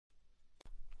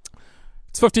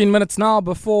It's 15 minutes now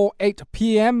before 8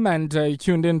 p.m. and you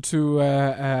tuned into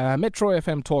Metro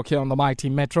FM Talk here on the Mighty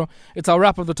Metro. It's our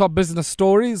wrap of the top business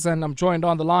stories, and I'm joined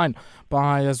on the line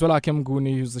by Zwelakhe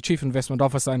Mnguni, who's the Chief Investment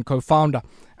Officer and co-founder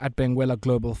at Benguela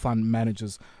Global Fund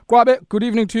Managers. Kwabe, good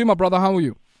evening to you, my brother. How are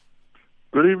you?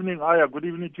 Good evening, Aya. Good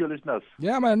evening to your listeners.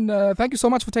 Yeah, man. Thank you so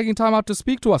much for taking time out to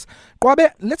speak to us.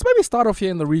 Kwabe, let's maybe start off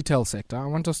here in the retail sector. I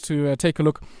want us to take a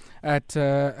look at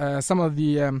some of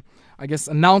the,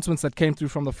 announcements that came through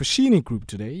from the Foschini Group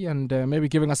today, and maybe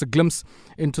giving us a glimpse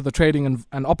into the trading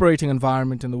and operating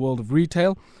environment in the world of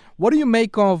retail. What do you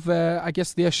make of,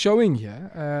 their showing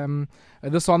here?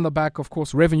 This on the back, of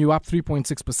course, revenue up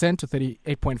 3.6% to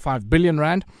 38.5 billion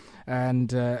rand, and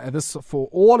this for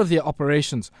all of their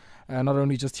operations, not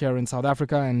only just here in South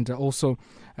Africa, and also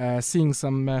seeing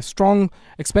some strong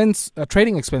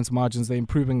trading expense margins. They're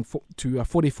improving to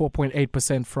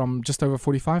 44.8% from just over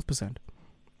 45%.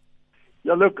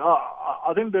 Yeah, look,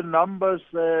 I think the numbers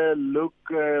look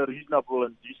reasonable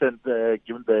and decent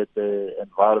given the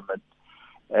environment.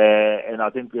 And I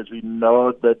think, as we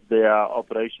know, that their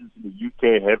operations in the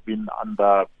UK have been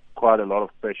under quite a lot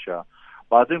of pressure.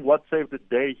 But I think what saved the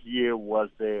day here was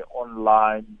the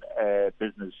online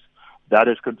business that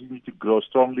has continued to grow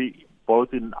strongly,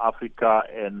 both in Africa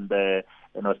and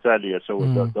in Australia. So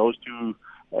those two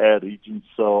regions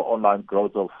saw online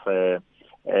growth of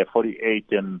 48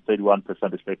 and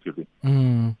 31% respectively.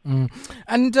 And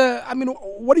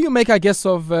what do you make, of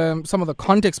some of the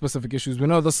context-specific issues? We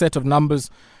know the set of numbers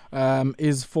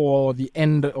is for the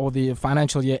end or the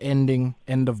financial year ending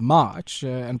end of March,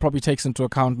 and probably takes into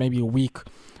account maybe a week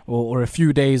or a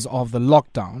few days of the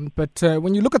lockdown. But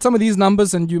when you look at some of these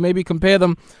numbers and you maybe compare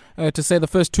them to, say, the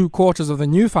first 2 quarters of the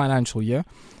new financial year,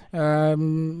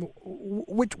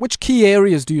 which key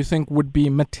areas do you think would be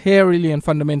materially and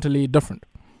fundamentally different?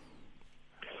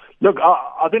 Look,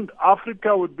 I think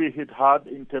Africa would be hit hard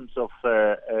in terms of,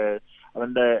 I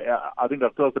think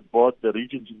across the board the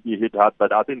regions would be hit hard,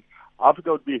 but I think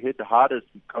Africa would be hit hardest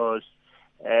because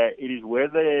it is where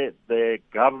the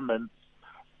governments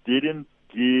didn't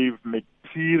give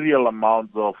material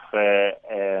amounts of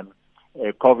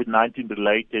COVID-19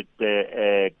 related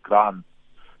grants.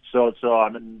 So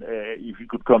if you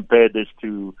could compare this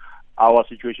to our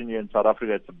situation here in South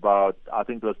Africa, it's about, I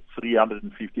think it was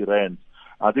 350 rand.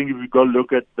 I think if you go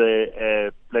look at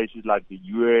the places like the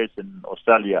US and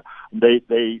Australia,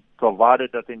 they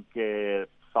provided, I think,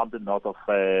 something north of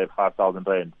 5,000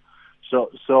 rand.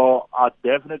 So I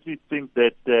definitely think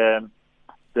that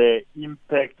the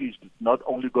impact is not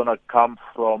only going to come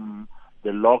from the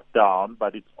lockdown,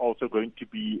 but it's also going to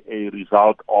be a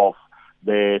result of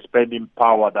the spending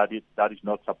power that is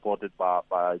not supported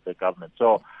by the government.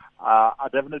 So I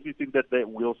definitely think that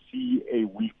we'll see a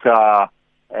weaker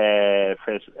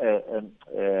first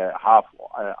half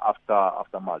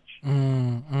after March.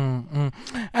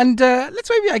 And let's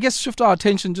maybe, shift our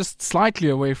attention just slightly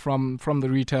away from the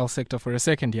retail sector for a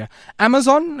second here.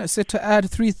 Amazon is set to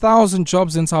add 3,000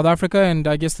 jobs in South Africa, and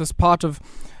I guess that's part of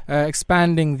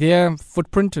expanding their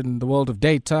footprint in the world of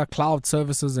data, cloud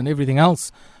services, and everything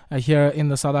else here in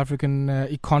the South African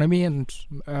economy, and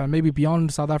maybe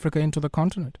beyond South Africa into the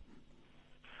continent.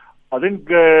 I think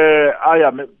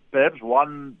perhaps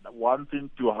one thing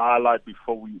to highlight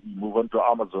before we move on to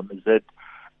Amazon is that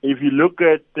if you look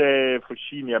at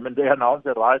Foschini, they announced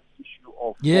a rights issue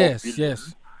of 4 billion.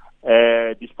 Yes.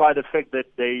 Despite the fact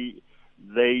that they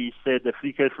said the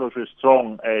free cash flow was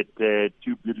strong at 2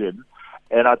 billion.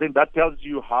 And I think that tells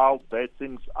you how bad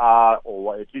things are,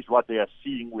 or at least what they are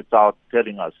seeing without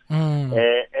telling us. And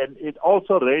it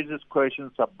also raises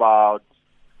questions about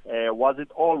was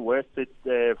it all worth it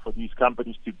for these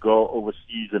companies to go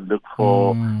overseas and look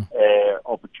for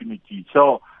opportunities?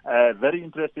 So very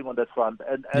interesting on that front.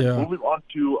 And moving on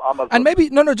to Amazon. And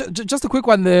maybe, just a quick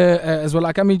one there as well.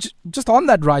 Just on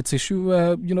that rights issue,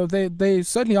 they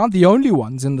certainly aren't the only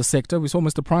ones in the sector. We saw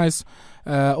Mr. Price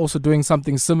also doing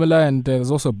something similar, and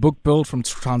there's also a book build from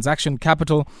Transaction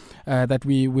Capital that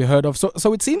we heard of.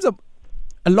 So it seems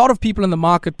a lot of people in the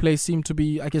marketplace seem to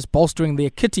be, bolstering their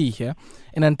kitty here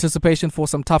in anticipation for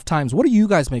some tough times. What do you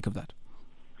guys make of that?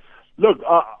 Look,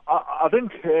 I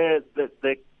think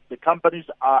the companies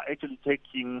are actually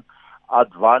taking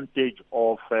advantage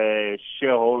of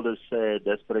shareholders'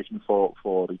 desperation for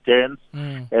returns.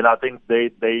 And I think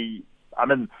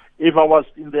if I was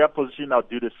in their position, I'd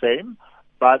do the same.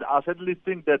 But I certainly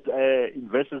think that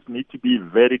investors need to be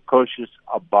very cautious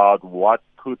about what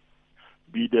could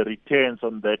be the returns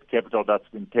on that capital that's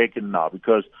been taken now,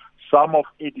 because some of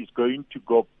it is going to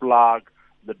go plug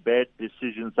the bad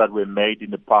decisions that were made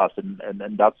in the past. And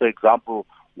that's an example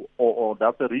or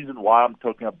that's the reason why I'm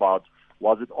talking about,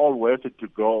 was it all worth it to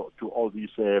go to all these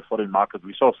foreign markets?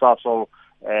 We saw Sasol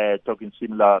talking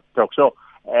similar talk. So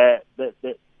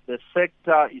the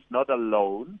sector is not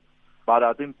alone, but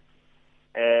I think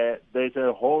there's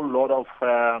a whole lot of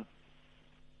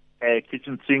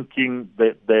kitchen sinking,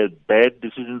 the bad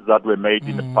decisions that were made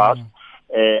in the past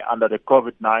under the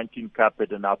COVID-19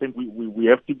 carpet, and I think we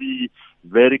have to be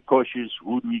very cautious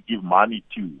who do we give money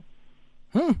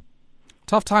to.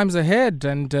 Tough times ahead,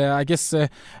 and I guess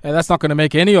that's not going to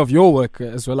make any of your work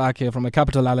as well, like from a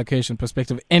capital allocation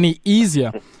perspective, any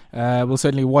easier. We'll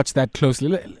certainly watch that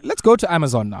closely. Let's go to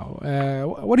Amazon now.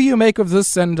 What do you make of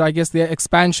this, and I guess their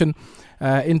expansion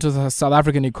into the South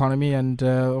African economy, and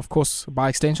of course, by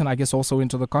extension, I guess also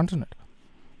into the continent?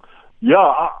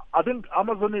 Yeah, I think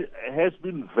Amazon has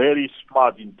been very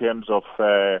smart in terms of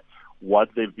what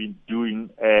they've been doing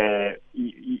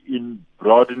in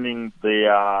broadening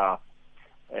their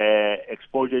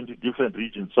exposure into different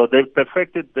regions. So they've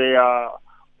perfected their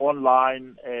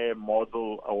online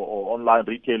model or online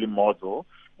retailing model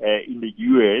in the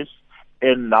US,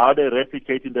 and now they're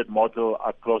replicating that model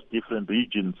across different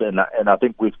regions, and I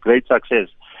think with great success.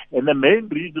 And the main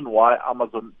reason why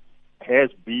Amazon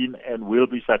has been and will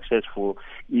be successful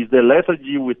is the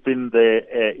lethargy within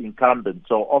the incumbents.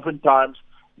 So oftentimes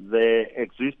the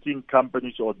existing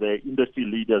companies or the industry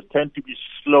leaders tend to be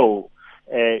slow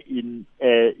in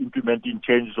implementing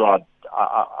changes or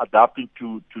adapting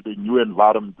to the new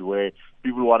environment where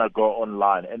people want to go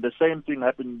online. And the same thing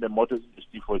happened in the motor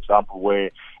industry, for example, where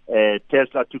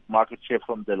Tesla took market share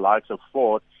from the likes of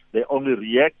Ford. They only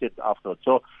reacted afterwards.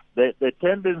 So the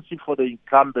tendency for the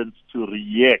incumbents to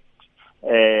react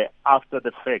after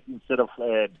the fact instead of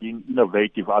being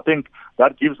innovative, I think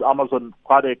that gives Amazon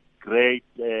quite a great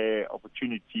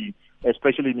opportunity,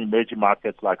 especially in emerging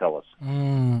markets like ours.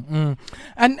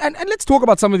 And let's talk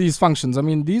about some of these functions. I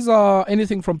mean, these are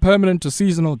anything from permanent to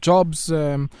seasonal jobs,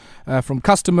 from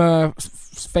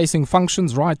customer-facing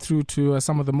functions right through to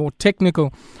some of the more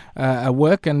technical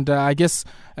work. And I guess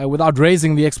without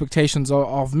raising the expectations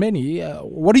of many,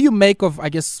 what do you make of, I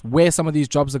guess, where some of these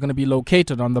jobs are going to be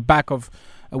located on the back of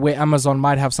where Amazon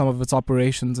might have some of its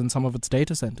operations and some of its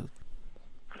data centers?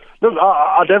 Look,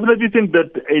 I definitely think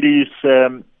that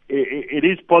it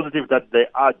is positive that there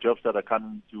are jobs that are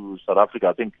coming to South Africa.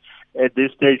 I think at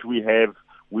this stage we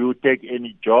will take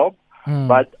any job,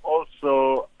 but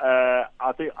also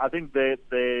I think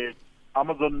the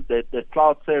Amazon the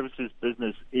cloud services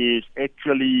business is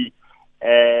actually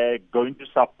going to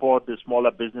support the smaller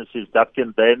businesses that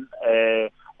can then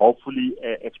hopefully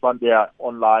expand their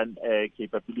online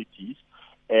capabilities.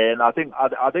 And I think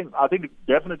it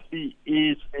definitely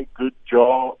is a good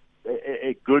job,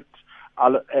 a good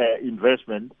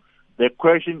investment. The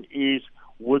question is,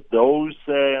 would those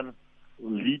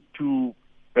lead to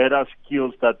better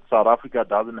skills that South Africa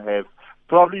doesn't have?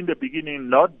 Probably in the beginning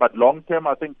not, but long term,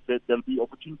 I think that there'll be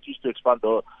opportunities to expand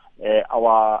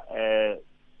our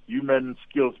human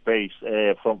skills base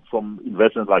from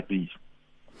investments like these.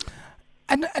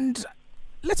 And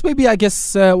let's maybe, I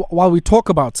guess, while we talk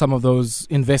about some of those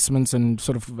investments and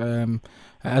sort of,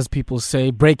 as people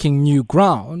say, breaking new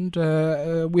ground,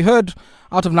 we heard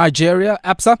out of Nigeria,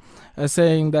 APSA,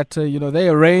 saying that, they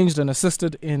arranged and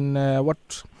assisted in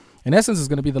what, in essence, is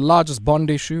going to be the largest bond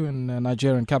issue in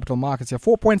Nigerian capital markets here.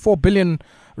 4.4 billion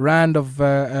rand of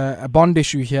a bond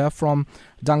issue here from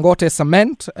Dangote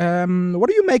Cement. What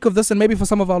do you make of this? And maybe for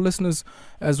some of our listeners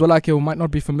as well, like who might not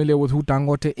be familiar with who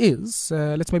Dangote is,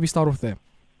 let's maybe start off there.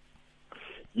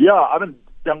 Yeah, I mean,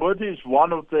 Dangote is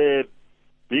one of the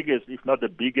biggest, if not the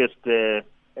biggest,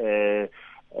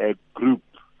 group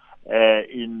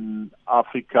in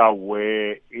Africa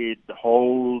where it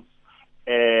holds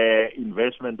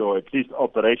investment or at least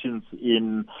operations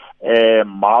in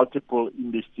multiple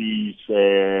industries,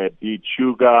 be it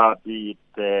sugar, be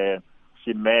it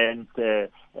cement.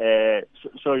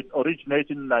 So it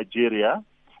originated in Nigeria,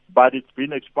 but it's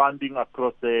been expanding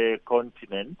across the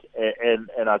continent,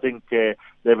 and I think they've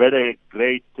had a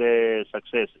great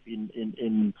success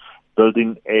in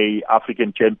building a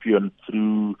African champion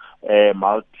through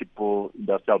multiple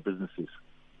industrial businesses.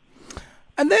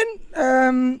 And then,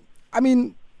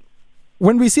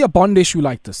 when we see a bond issue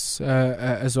like this,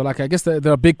 as well, like I guess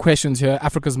there are big questions here.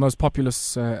 Africa's most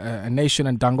populous nation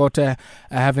and Dangote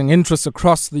having interests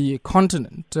across the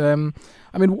continent.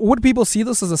 Would people see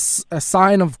this as a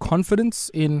sign of confidence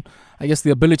in, I guess, the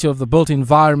ability of the built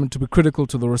environment to be critical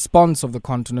to the response of the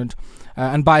continent,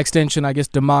 and by extension, I guess,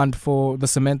 demand for the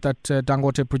cement that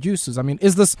Dangote produces?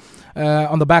 Is this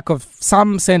on the back of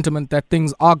some sentiment that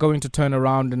things are going to turn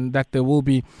around and that there will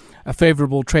be a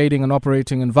favorable trading and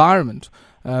operating environment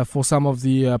for some of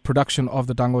the production of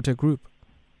the Dangote Group?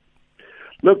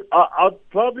 Look, I'd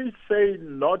probably say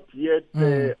not yet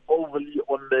overly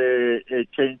on the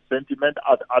change sentiment.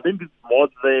 I think it's more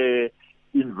the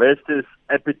investors'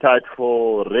 appetite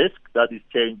for risk that is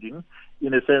changing,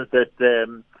 in a sense that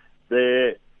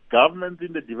the governments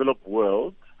in the developed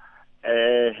world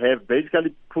have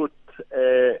basically put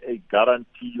a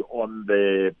guarantee on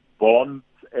the bonds,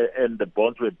 and the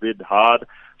bonds were bid hard.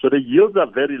 So the yields are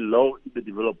very low in the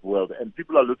developed world, and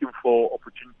people are looking for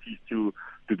opportunities to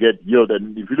get yield.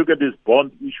 And if you look at this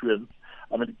bond issuance,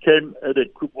 I mean, it came at a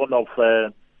coupon of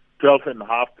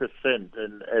 12.5%,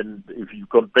 and if you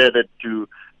compare that to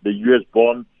the U.S.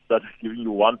 bonds that are giving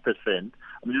you 1%, I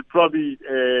mean, you probably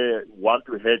want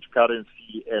to hedge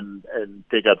currency and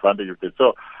take advantage of it.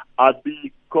 So I'd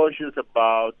be cautious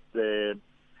about the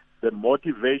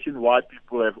motivation why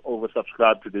people have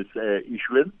oversubscribed to this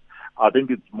issuance. I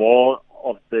think it's more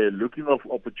of the looking of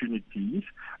opportunities,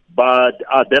 but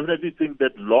I definitely think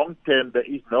that long term there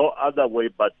is no other way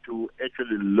but to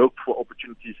actually look for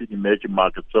opportunities in emerging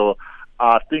markets. So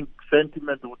I think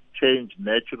sentiment would change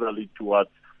naturally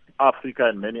towards Africa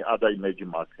and many other emerging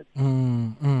markets.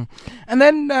 And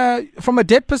then from a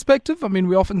debt perspective, I mean,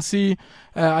 we often see,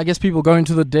 I guess, people going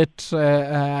to the debt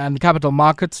and capital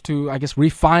markets to, I guess,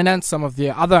 refinance some of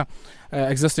the other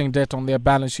existing debt on their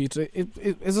balance sheets.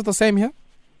 Is it the same here?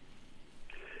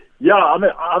 Yeah, I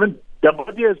mean, the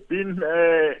body has been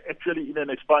actually in an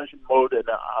expansion mode, and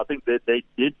I think that they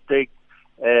did take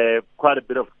quite a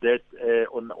bit of debt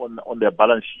on their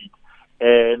balance sheet.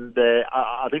 And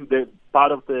I think that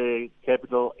part of the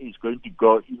capital is going to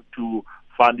go into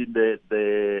funding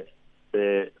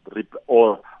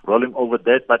or rolling over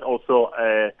debt, but also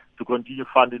to continue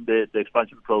funding the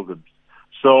expansion programs.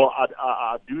 So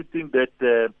I do think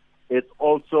that it's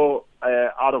also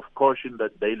out of caution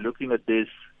that they're looking at this,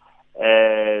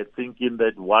 thinking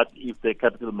that what if the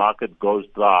capital market goes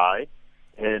dry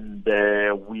and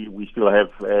we still have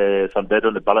some debt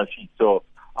on the balance sheet. So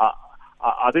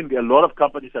I think a lot of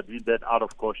companies are doing that out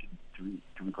of caution,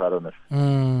 to be quite honest.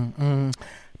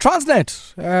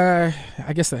 Transnet,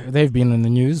 I guess they've been in the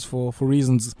news for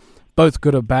reasons both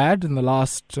good or bad in the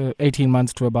last 18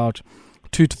 months to about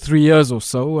 2 to 3 years or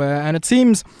so. And it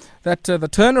seems that the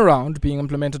turnaround being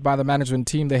implemented by the management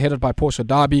team, they're headed by Portia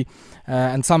Derby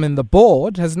and some in the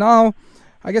board, has now,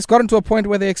 I guess, gotten to a point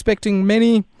where they're expecting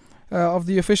many of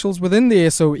the officials within the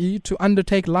SOE to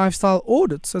undertake lifestyle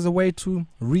audits as a way to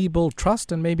rebuild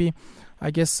trust and maybe,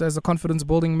 I guess, as a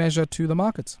confidence-building measure to the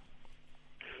markets.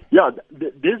 Yeah,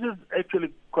 this is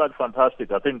actually quite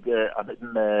fantastic. I think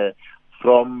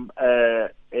from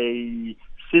a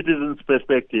citizen's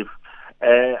perspective,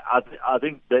 I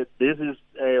think that this is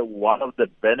one of the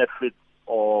benefits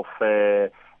of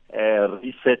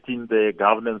resetting the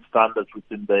governance standards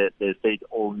within the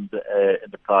state-owned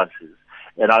enterprises.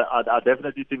 And I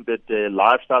definitely think that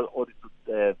lifestyle audits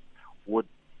would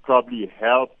probably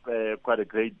help quite a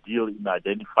great deal in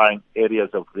identifying areas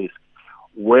of risk.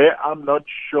 Where I'm not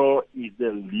sure is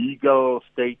the legal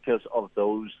status of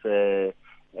those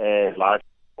lifestyle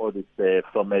audits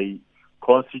from a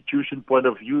constitution point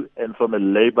of view and from a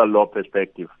labor law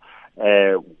perspective.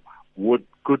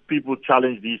 Could people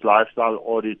challenge these lifestyle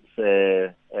audits?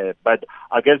 But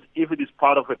I guess if it is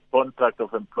part of a contract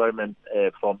of employment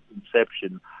from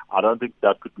inception, I don't think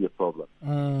that could be a problem.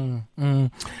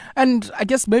 And I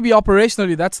guess maybe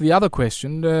operationally, that's the other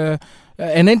question.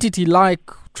 An entity like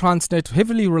Transnet,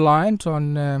 heavily reliant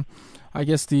on, I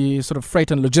guess, the sort of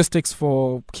freight and logistics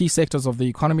for key sectors of the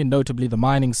economy, notably the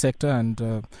mining sector,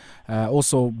 and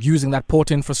also using that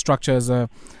port infrastructure as a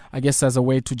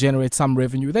way to generate some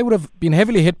revenue. They would have been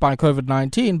heavily hit by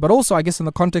COVID-19, but also, I guess, in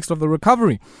the context of the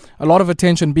recovery, a lot of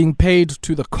attention being paid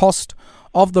to the cost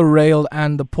of the rail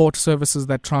and the port services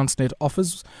that Transnet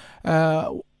offers.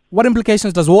 What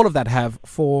implications does all of that have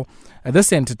for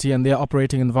this entity and their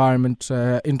operating environment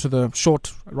into the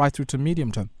short, right through to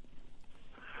medium term?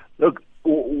 Look,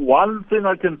 one thing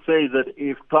I can say is that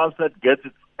if Transnet gets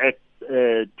its act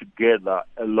together,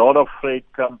 a lot of freight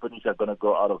companies are going to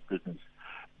go out of business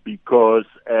because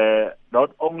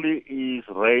not only is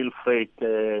rail freight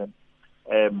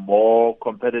more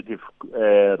competitive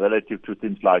relative to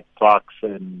things like trucks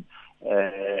and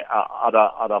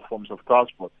other forms of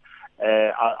transport.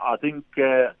 I think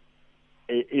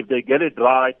if they get it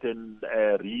right and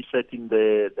resetting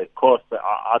the cost,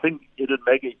 I think it'll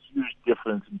make a huge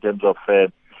difference in terms of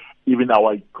even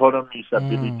our economy's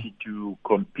ability to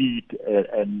compete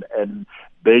and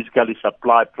basically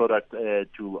supply product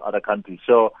to other countries.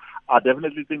 So I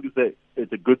definitely think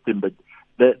it's a good thing, but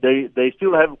they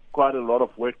still have quite a lot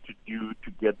of work to do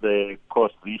to get the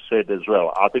cost reset as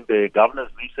well. I think the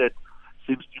governance reset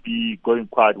seems to be going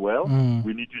quite well.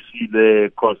 We need to see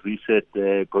the cost reset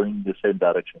going in the same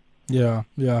direction. Yeah.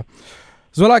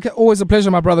 Zwelakhe, always a pleasure,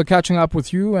 my brother, catching up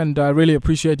with you, and I really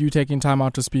appreciate you taking time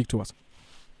out to speak to us.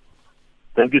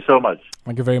 Thank you so much.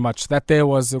 Thank you very much. That there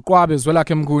was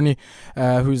Zwelakhe Mnguni,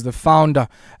 who's the founder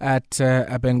at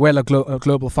Benguela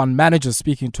Global Fund Managers,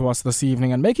 speaking to us this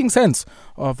evening and making sense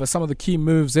of some of the key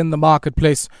moves in the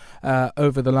marketplace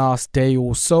over the last day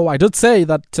or so. I did say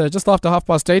that just after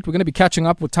 8:30, we're going to be catching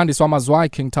up with Thandiswa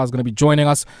Mazwai. King Taz is going to be joining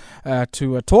us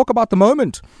to talk about the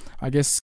moment, I guess.